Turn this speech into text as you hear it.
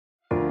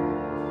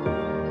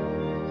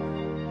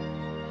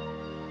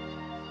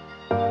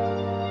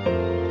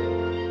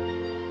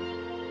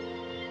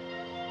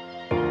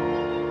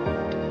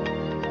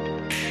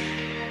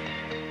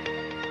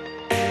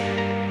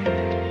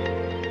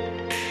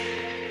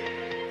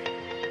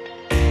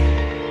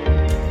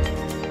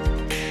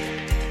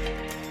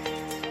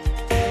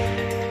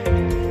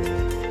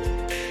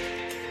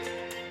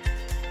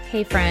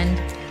Hey friend,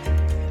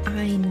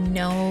 I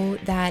know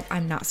that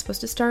I'm not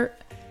supposed to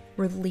start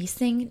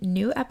releasing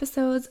new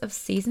episodes of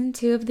season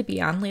 2 of the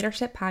Beyond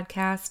Leadership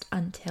podcast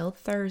until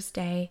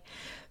Thursday,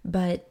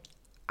 but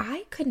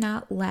I could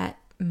not let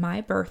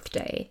my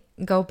birthday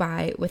go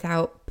by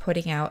without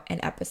putting out an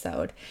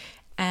episode.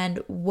 And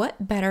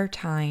what better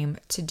time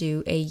to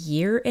do a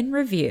year in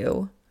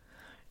review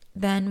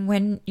than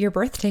when your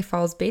birthday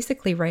falls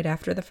basically right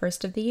after the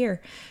first of the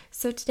year.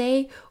 So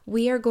today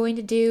we are going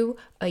to do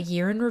a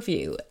year in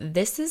review.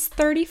 This is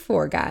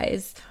 34,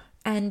 guys.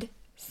 And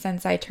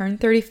since I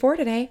turned 34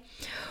 today,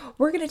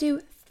 we're going to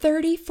do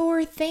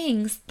 34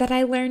 things that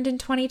I learned in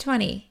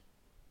 2020.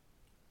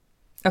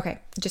 Okay,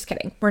 just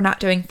kidding. We're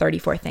not doing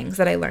 34 things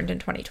that I learned in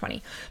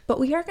 2020, but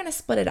we are going to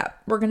split it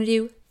up. We're going to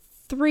do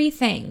 3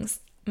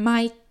 things,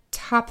 my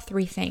top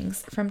 3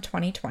 things from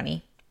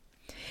 2020.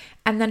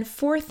 And then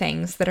 4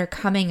 things that are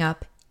coming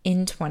up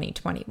in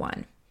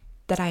 2021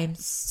 that I am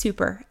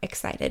super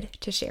excited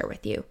to share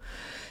with you.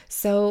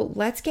 So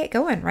let's get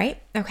going, right?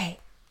 Okay.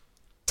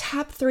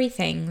 Top 3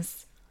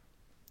 things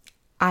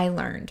I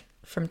learned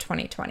from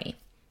 2020.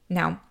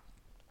 Now,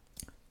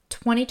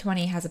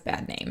 2020 has a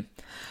bad name.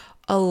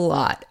 A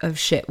lot of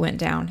shit went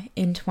down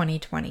in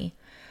 2020,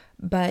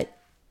 but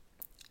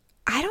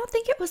I don't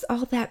think it was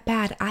all that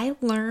bad. I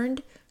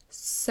learned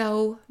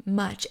so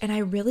much, and I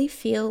really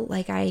feel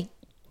like I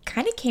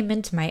kind of came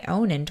into my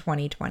own in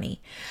 2020.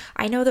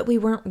 I know that we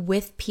weren't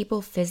with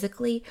people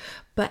physically,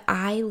 but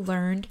I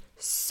learned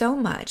so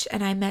much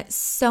and I met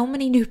so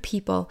many new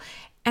people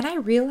and I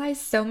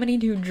realized so many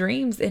new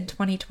dreams in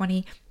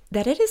 2020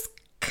 that it is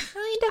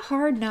kind of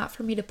hard not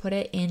for me to put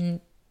it in,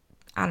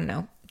 I don't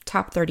know,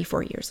 top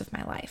 34 years of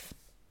my life.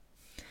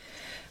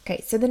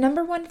 Okay, so the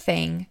number one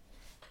thing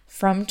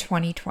from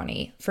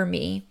 2020 for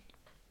me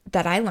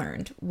that I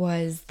learned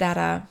was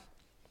that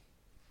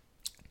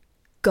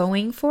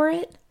going for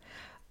it,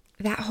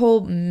 that whole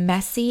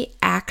messy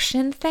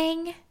action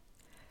thing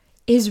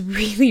is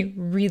really,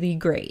 really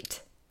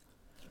great.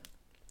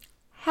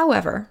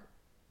 However,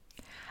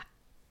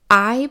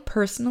 I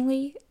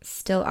personally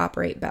still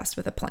operate best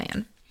with a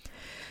plan.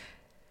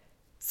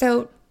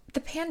 So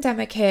the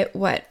pandemic hit,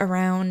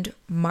 around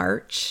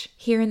March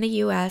here in the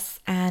US,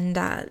 and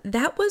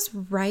that was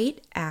right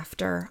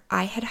after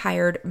I had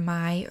hired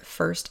my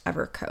first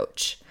ever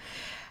coach.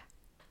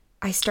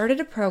 I started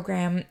a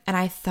program and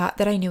I thought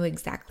that I knew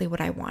exactly what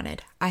I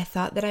wanted. I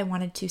thought that I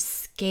wanted to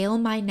scale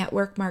my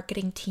network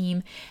marketing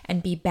team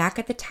and be back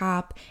at the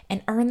top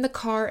and earn the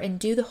car and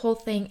do the whole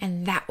thing.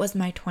 And that was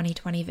my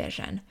 2020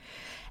 vision.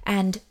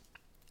 And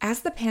as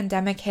the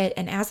pandemic hit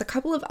and as a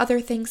couple of other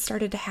things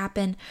started to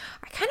happen,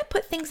 I kind of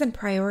put things in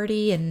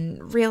priority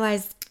and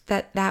realized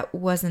that that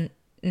wasn't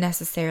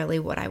necessarily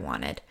what I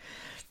wanted.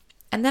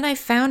 And then I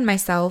found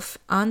myself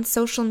on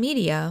social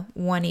media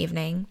one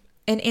evening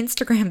in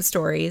Instagram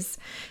stories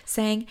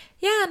saying,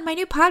 yeah, and my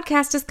new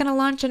podcast is going to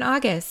launch in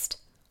August.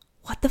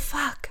 What the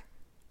fuck?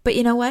 But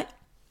you know what?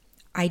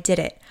 I did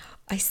it.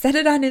 I said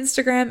it on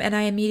Instagram and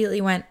I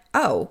immediately went,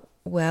 oh,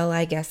 well,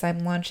 I guess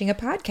I'm launching a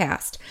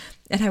podcast.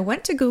 And I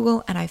went to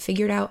Google and I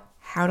figured out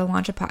how to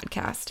launch a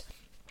podcast.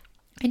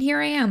 And here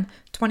I am,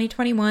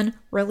 2021,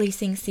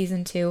 releasing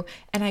season 2,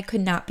 and I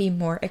could not be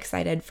more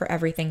excited for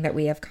everything that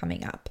we have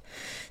coming up.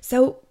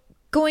 So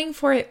going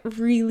for it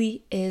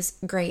really is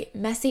great.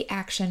 Messy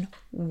action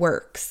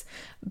works.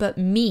 But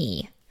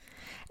me,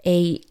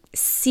 a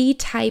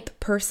C-type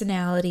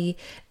personality,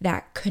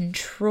 that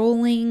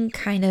controlling,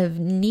 kind of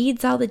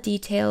needs all the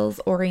details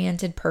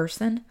oriented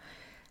person,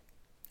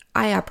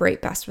 I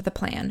operate best with a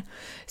plan.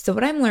 So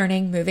what I'm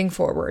learning moving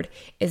forward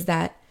is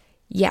that,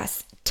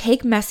 yes,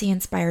 take messy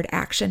inspired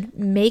action,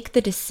 make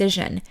the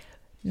decision,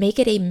 make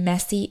it a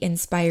messy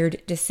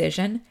inspired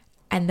decision,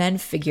 and then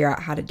figure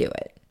out how to do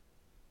it.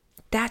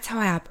 That's how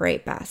I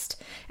operate best.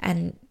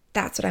 And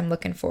that's what I'm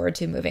looking forward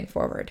to moving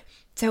forward.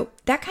 So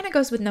that kind of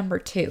goes with number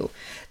 2.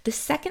 The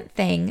second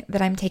thing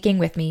that I'm taking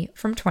with me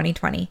from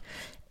 2020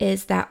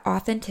 is that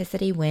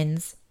authenticity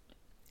wins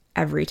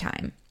every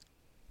time.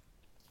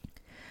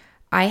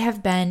 I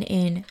have been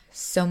in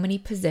so many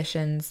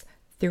positions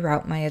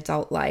throughout my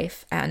adult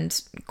life,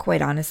 and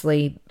quite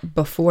honestly,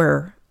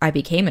 before I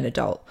became an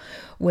adult,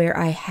 where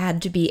I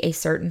had to be a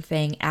certain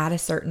thing at a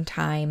certain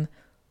time,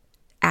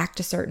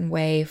 act a certain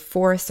way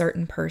for a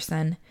certain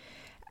person,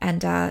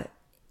 and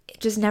it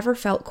just never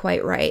felt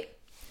quite right.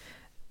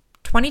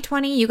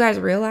 2020, you guys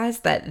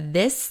realize that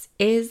this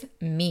is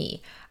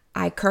me.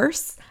 I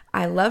curse,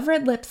 I love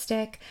red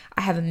lipstick,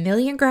 I have a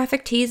million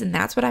graphic tees, and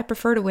that's what I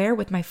prefer to wear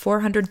with my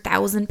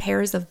 400,000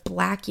 pairs of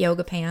black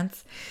yoga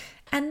pants,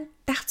 and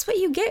that's what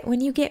you get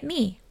when you get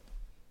me.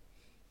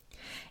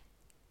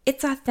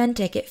 It's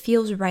authentic, it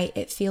feels right,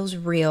 it feels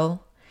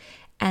real,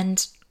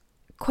 and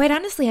quite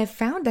honestly, I've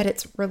found that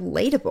it's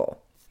relatable.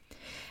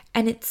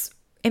 And it's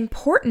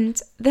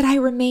important that I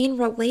remain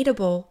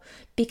relatable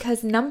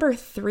because number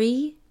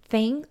 3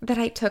 thing that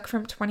I took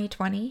from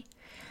 2020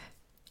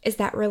 is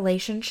that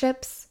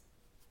relationships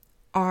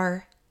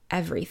are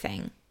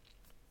everything.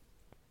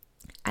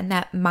 And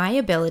that my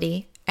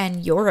ability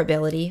and your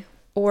ability,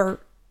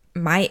 or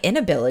my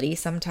inability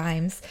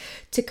sometimes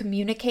to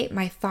communicate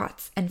my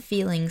thoughts and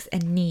feelings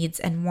and needs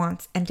and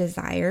wants and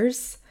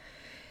desires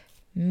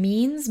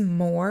means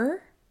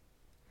more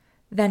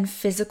than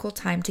physical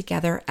time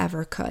together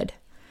ever could.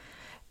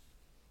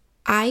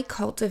 I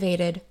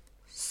cultivated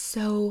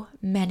so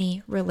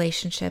many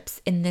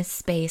relationships in this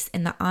space,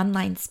 in the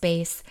online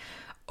space,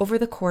 over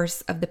the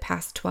course of the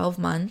past 12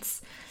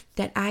 months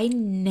that I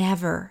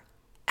never,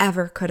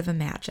 ever could have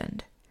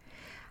imagined.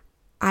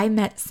 I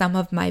met some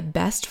of my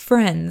best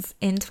friends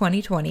in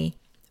 2020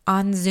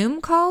 on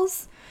Zoom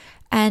calls,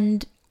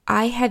 and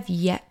I have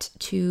yet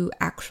to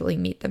actually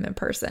meet them in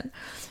person,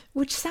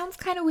 which sounds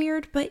kind of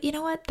weird, but you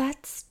know what?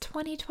 That's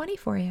 2020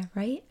 for you,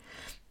 right?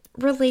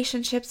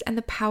 Relationships and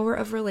the power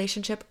of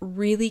relationship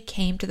really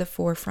came to the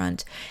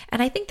forefront.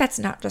 And I think that's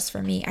not just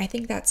for me. I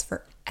think that's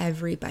for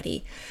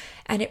everybody.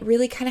 And it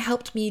really kind of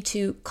helped me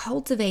to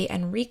cultivate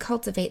and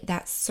recultivate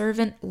that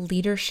servant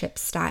leadership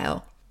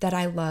style that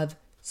I love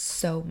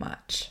so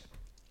much.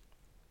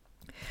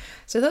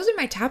 So those are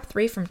my top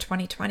 3 from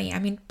 2020. I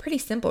mean, pretty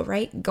simple,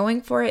 right?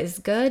 Going for it is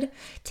good.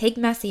 Take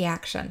messy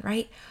action,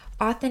 right?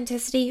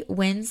 Authenticity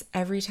wins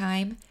every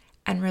time,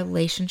 and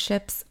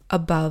relationships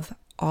above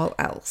all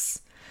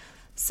else.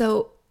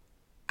 So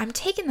I'm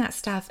taking that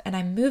stuff and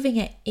I'm moving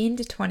it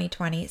into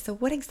 2020. So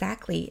what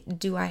exactly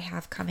do I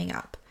have coming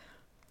up?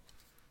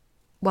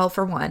 Well,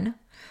 for one,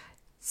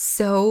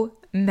 so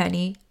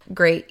many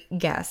great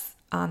guests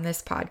on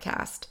this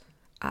podcast.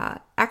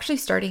 Actually,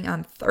 starting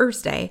on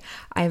Thursday,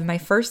 I have my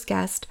first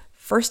guest,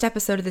 first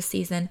episode of the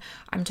season.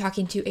 I'm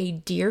talking to a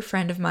dear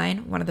friend of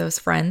mine, one of those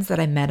friends that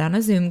I met on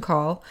a Zoom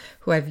call,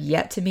 who I've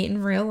yet to meet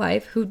in real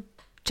life, who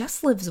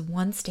just lives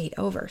one state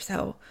over.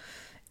 So,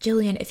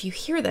 Jillian, if you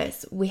hear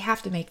this, we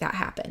have to make that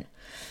happen.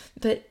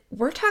 But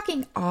we're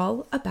talking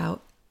all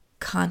about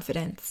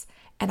confidence,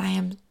 and I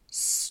am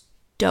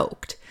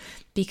stoked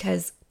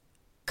because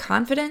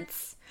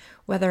confidence,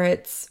 whether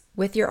it's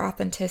with your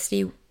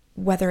authenticity,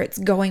 whether it's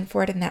going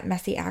for it in that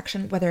messy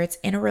action, whether it's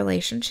in a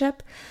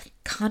relationship,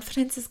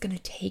 confidence is going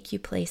to take you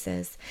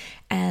places.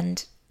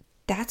 And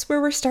that's where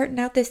we're starting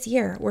out this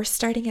year. We're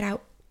starting it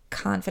out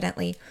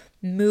confidently,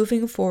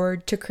 moving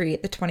forward to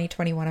create the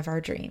 2021 of our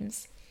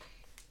dreams.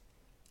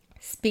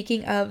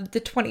 Speaking of the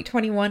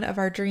 2021 of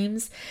our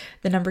dreams,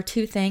 the number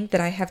 2 thing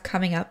that I have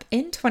coming up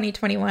in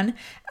 2021,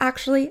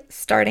 actually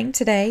starting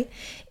today,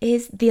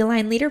 is the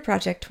Aligned Leader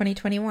Project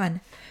 2021.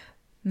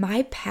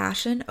 My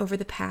passion over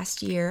the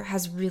past year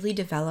has really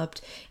developed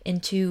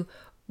into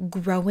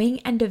growing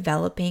and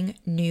developing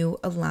new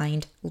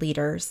aligned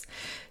leaders.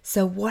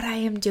 So what I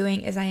am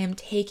doing is I am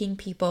taking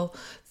people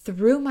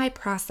through my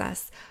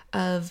process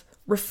of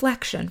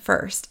reflection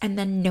first, and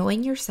then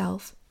knowing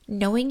yourself,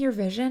 knowing your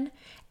vision,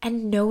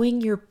 and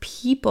knowing your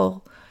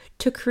people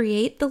to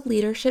create the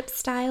leadership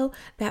style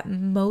that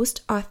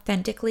most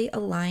authentically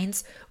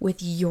aligns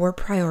with your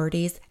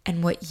priorities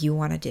and what you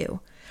want to do.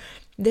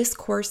 This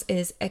course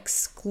is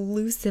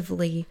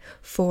exclusively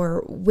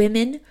for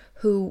women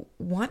who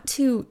want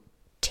to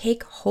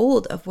take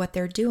hold of what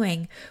they're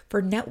doing,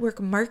 for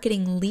network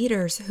marketing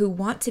leaders who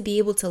want to be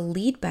able to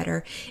lead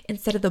better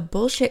instead of the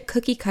bullshit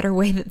cookie cutter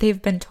way that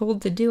they've been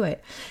told to do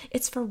it.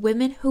 It's for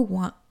women who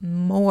want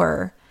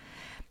more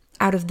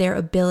out of their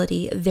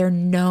ability, their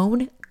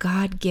known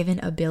God-given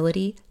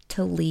ability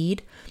to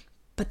lead,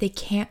 but they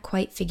can't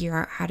quite figure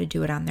out how to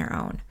do it on their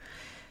own.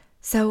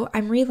 So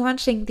I'm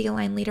relaunching the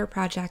Aligned Leader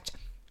Project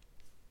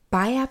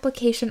by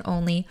application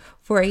only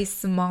for a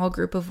small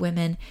group of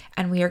women,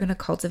 and we are going to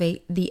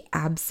cultivate the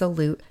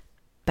absolute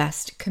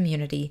best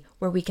community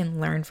where we can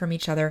learn from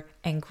each other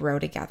and grow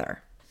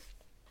together.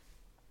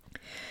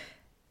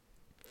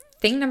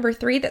 Thing number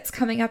 3 that's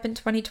coming up in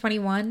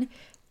 2021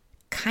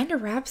 kind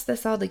of wraps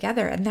this all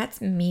together, and that's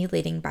me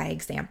leading by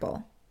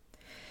example.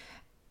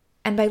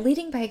 And by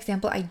leading by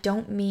example, I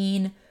don't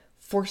mean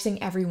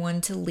forcing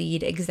everyone to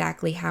lead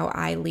exactly how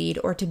I lead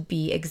or to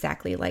be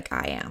exactly like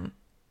I am.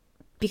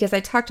 Because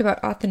I talked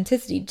about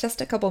authenticity just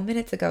a couple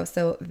minutes ago,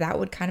 so that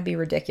would kind of be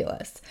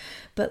ridiculous.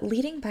 But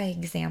leading by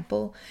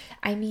example,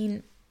 I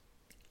mean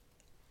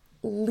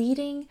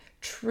leading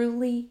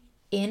truly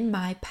in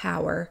my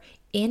power,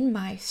 in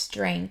my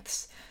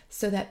strengths,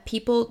 so that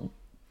people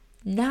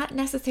not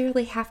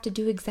necessarily have to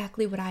do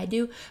exactly what I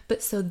do,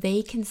 but so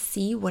they can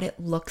see what it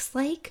looks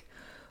like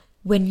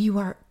when you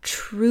are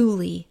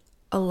truly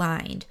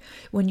aligned,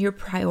 when your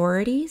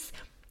priorities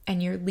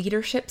and your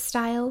leadership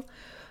style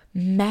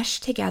mesh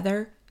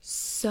together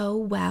so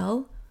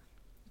well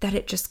that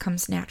it just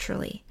comes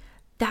naturally.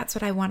 That's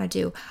what I want to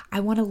do. I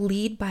want to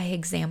lead by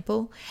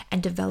example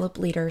and develop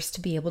leaders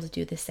to be able to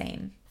do the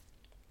same.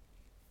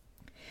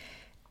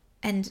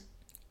 And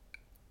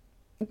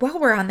while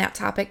we're on that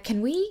topic, can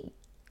we,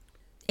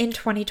 in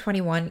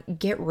 2021,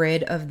 get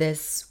rid of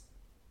this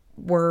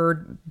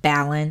word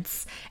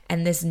balance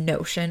and this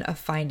notion of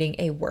finding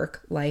a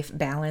work-life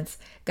balance?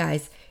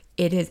 Guys,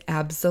 it is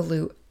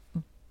absolute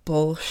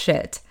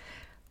bullshit.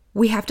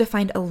 We have to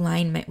find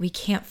alignment. We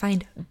can't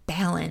find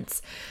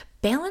balance.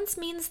 Balance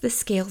means the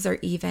scales are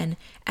even.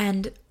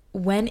 And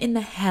when in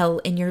the hell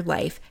in your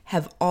life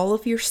have all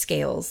of your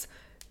scales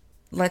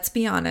let's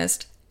be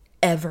honest,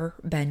 ever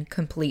been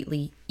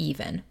completely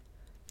even?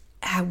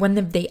 When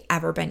have they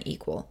ever been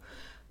equal?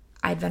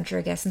 I'd venture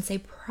a guess and say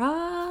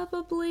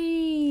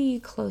probably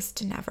close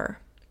to never.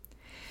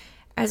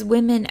 As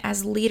women,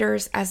 as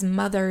leaders, as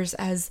mothers,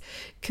 as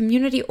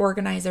community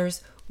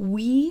organizers,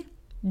 we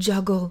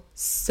juggle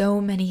so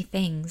many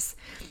things.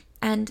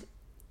 And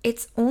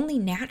it's only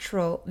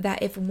natural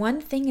that if one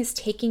thing is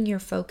taking your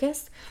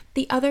focus,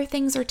 the other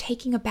things are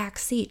taking a back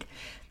seat.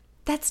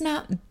 That's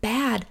not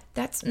bad.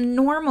 That's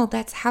normal.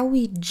 That's how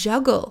we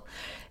juggle.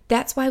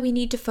 That's why we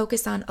need to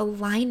focus on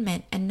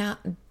alignment and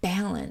not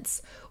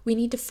balance. We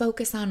need to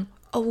focus on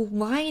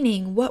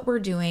aligning what we're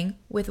doing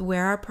with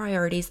where our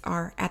priorities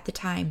are at the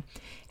time.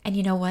 And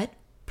you know what?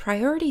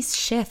 Priorities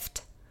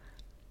shift.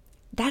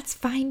 That's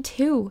fine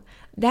too.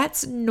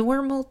 That's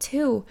normal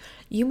too.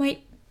 You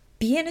might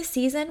be in a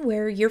season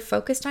where you're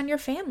focused on your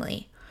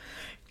family.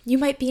 You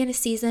might be in a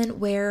season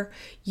where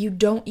you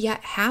don't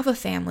yet have a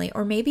family,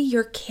 or maybe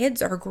your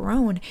kids are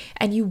grown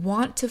and you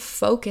want to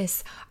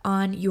focus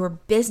on your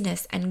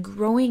business and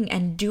growing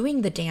and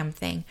doing the damn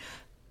thing.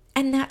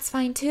 And that's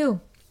fine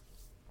too.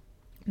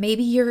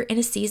 Maybe you're in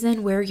a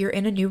season where you're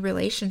in a new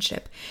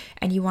relationship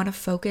and you want to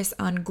focus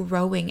on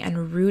growing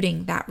and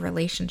rooting that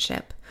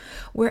relationship.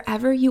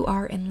 Wherever you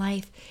are in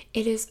life,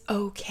 it is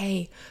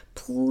okay.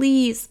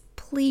 Please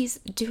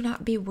do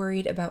not be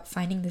worried about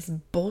finding this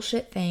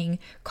bullshit thing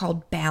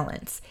called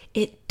balance.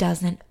 It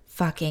doesn't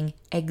fucking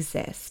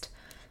exist.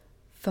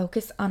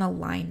 Focus on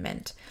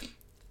alignment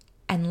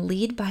and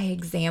lead by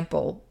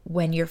example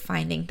when you're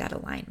finding that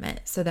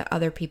alignment so that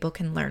other people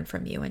can learn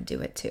from you and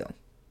do it too.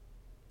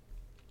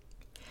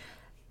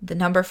 The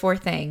number 4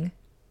 thing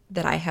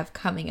that I have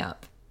coming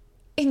up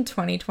in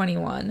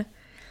 2021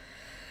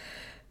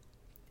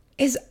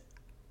 is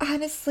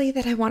honestly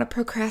that I want to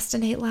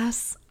procrastinate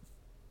less.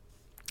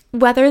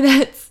 Whether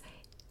that's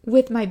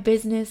with my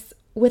business,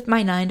 with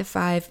my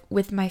 9-to-5,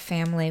 with my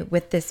family,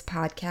 with this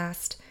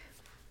podcast,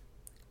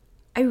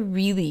 I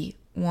really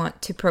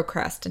want to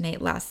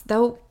procrastinate less.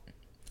 Though,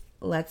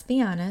 let's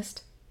be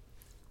honest,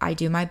 I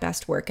do my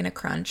best work in a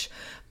crunch.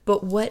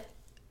 But what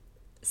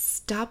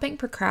stopping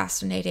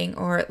procrastinating,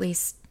 or at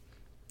least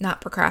not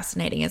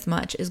procrastinating as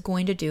much, is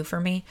going to do for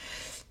me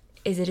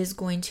is it is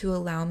going to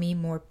allow me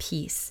more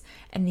peace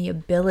and the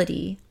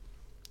ability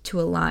to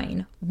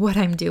align what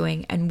I'm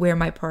doing and where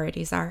my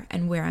priorities are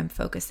and where I'm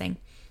focusing.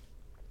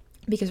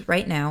 Because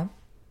right now,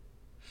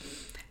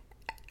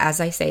 as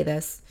I say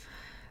this,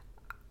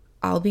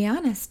 I'll be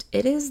honest,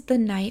 it is the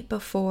night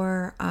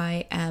before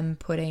I am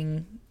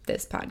putting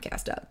this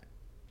podcast up.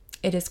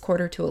 It is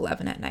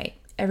 11:15 at night.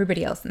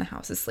 Everybody else in the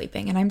house is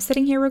sleeping, and I'm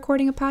sitting here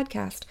recording a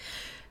podcast.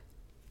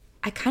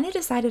 I kind of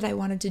decided I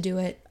wanted to do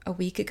it a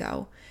week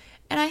ago,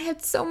 and I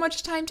had so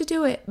much time to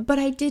do it, but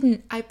I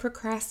didn't. I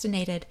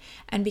procrastinated,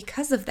 and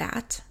because of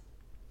that,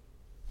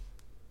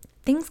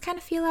 things kind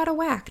of feel out of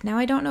whack. Now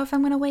I don't know if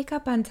I'm going to wake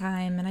up on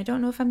time, and I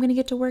don't know if I'm going to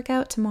get to work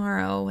out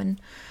tomorrow, and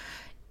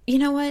you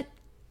know what?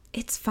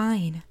 It's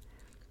fine.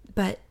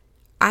 But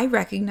I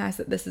recognize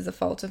that this is a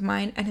fault of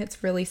mine, and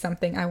it's really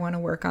something I want to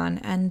work on,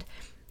 and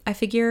I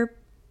figure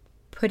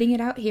putting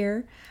it out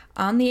here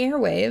on the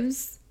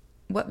airwaves,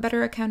 what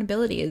better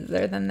accountability is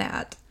there than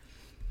that?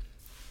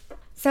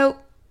 So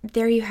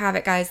there you have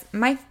it, guys.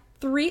 My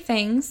 3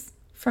 things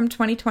from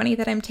 2020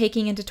 that I'm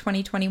taking into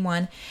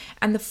 2021,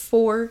 and the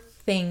 4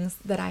 things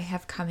that I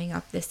have coming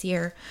up this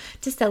year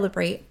to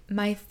celebrate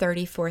my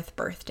 34th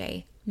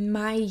birthday,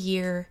 my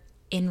year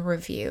in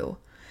review.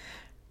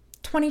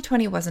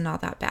 2020 wasn't all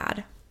that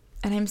bad,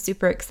 and I'm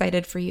super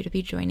excited for you to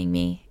be joining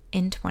me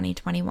in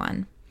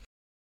 2021.